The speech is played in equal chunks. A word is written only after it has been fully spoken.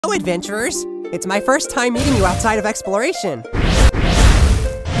Hello, adventurers! It's my first time meeting you outside of exploration.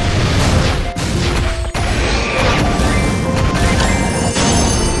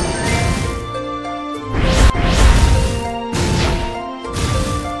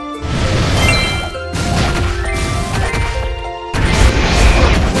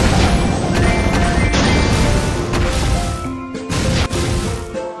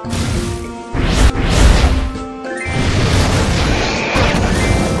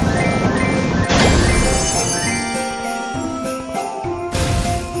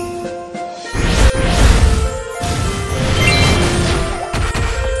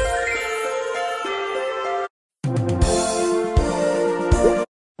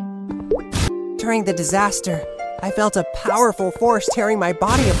 During the disaster, I felt a powerful force tearing my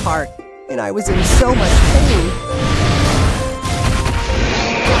body apart, and I was in so much pain.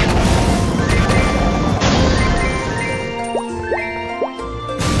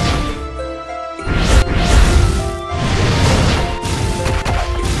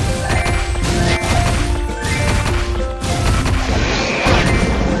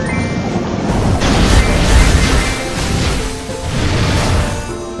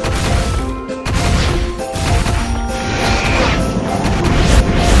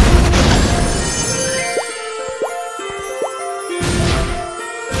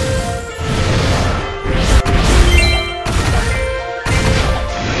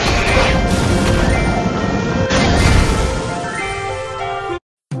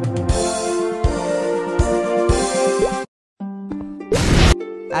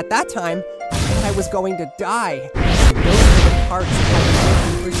 At that time, I thought I was going to die. Those were the parts that I've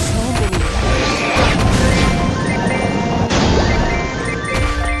been working for so many years.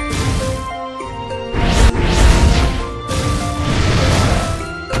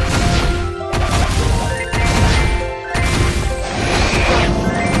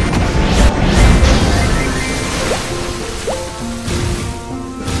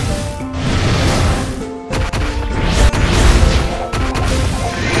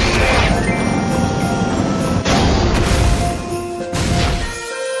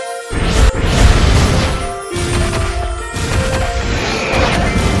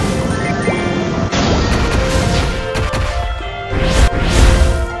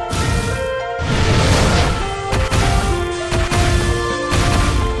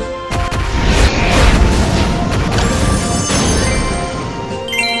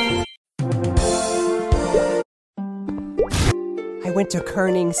 I went to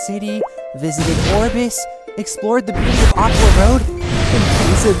Kerning City, visited Orbis, explored the beauty of Aqua Road, and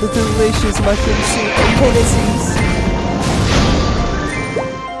tasted the delicious mushroom soup and Hennessy's.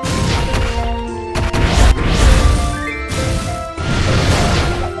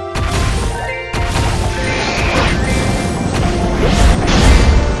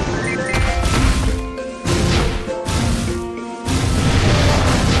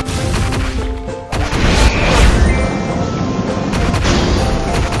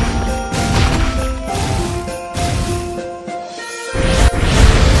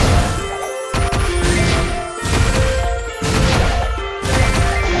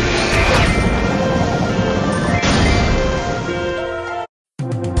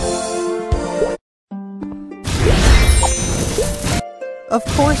 Of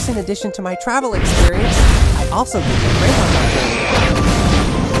course, in addition to my travel experience, I also gained a friend on my journey.